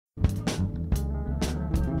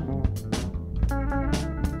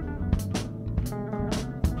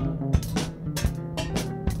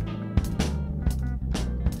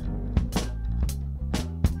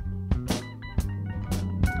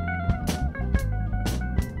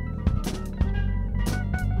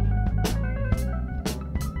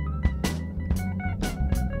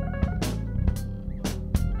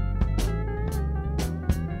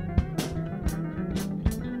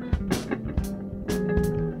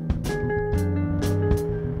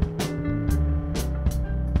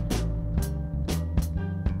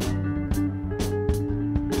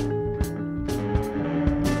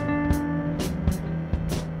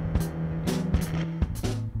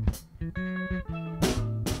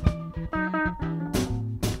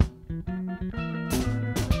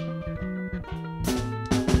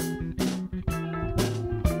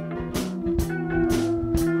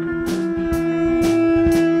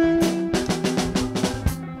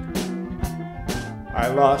I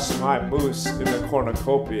lost my moose in the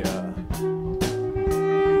cornucopia.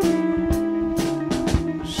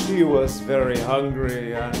 She was very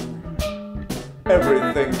hungry and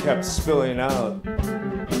everything kept spilling out.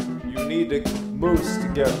 You need a moose to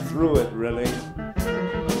get through it, really.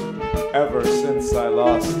 Ever since I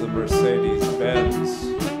lost the Mercedes-Benz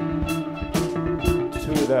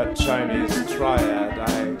to that Chinese triad,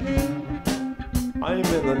 I'm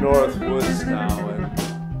in the North Woods now, and,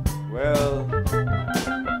 well,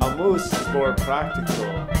 a moose is more practical.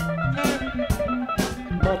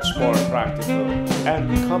 Much more practical.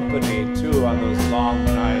 And company, too, on those long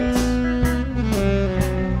nights.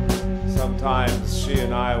 Sometimes she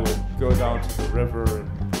and I would go down to the river and,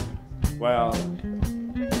 well,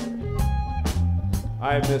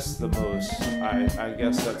 I miss the moose. I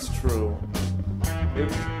guess that's true.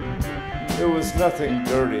 It was nothing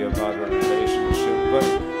dirty about our relationship, but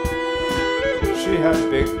she had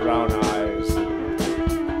big brown eyes,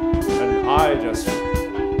 and I just,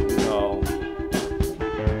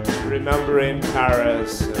 remembering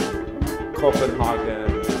Paris and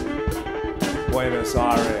Copenhagen, Buenos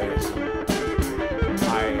Aires,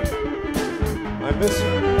 I miss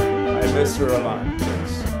her. I miss her a lot.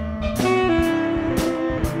 Yes.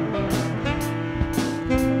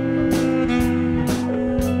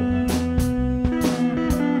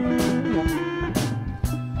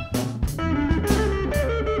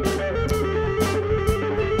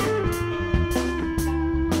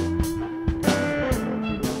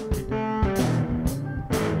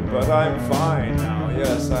 But I'm fine now.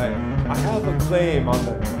 Yes, I have a claim on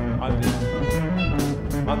the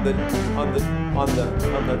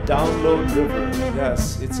Download River.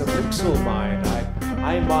 Yes, it's a pixel mine.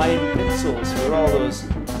 I mine pixels for all those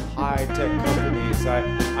high-tech companies.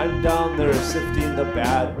 I'm down there sifting the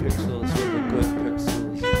bad pixels from the good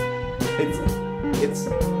pixels. It's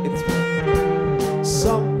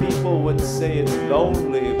some people would say it's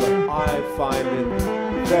lonely, but I find it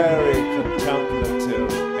very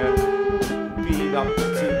contemplative and being up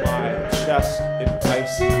to my chest in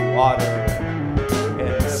icy water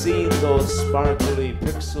and seeing those sparkly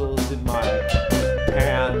pixels in my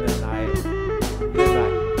pan, and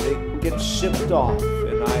they get shipped off,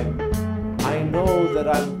 and I know that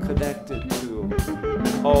I'm connected to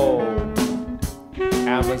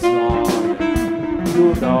Amazon, and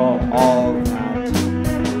you know all that.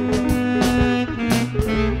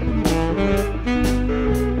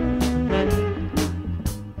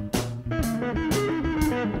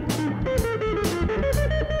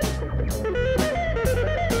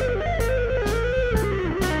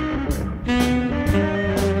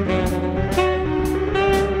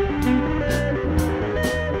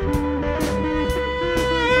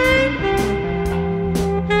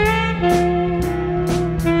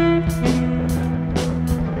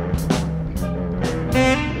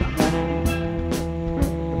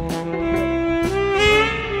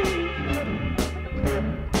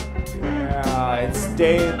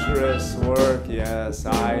 Dangerous work, yes,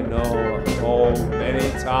 I know. Oh, many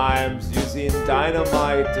times using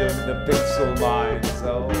dynamite in the pixel mine.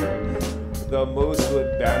 So the moose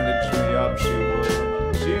would bandage me up.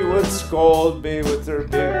 She would scold me with her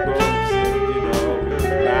big boobs, and we'd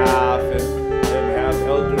laugh and have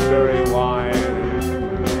elderberry wine,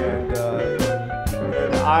 and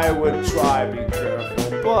I would try to be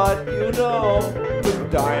careful. But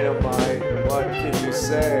with dynamite, what can you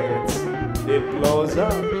say? It blows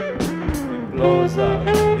up. It blows up.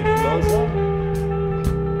 It blows up.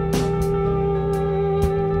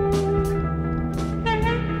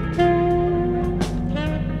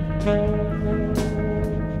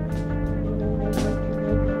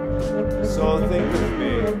 So think of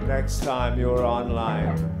me next time you're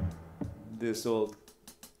online. This old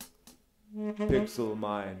pixel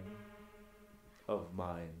mine of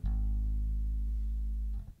mine.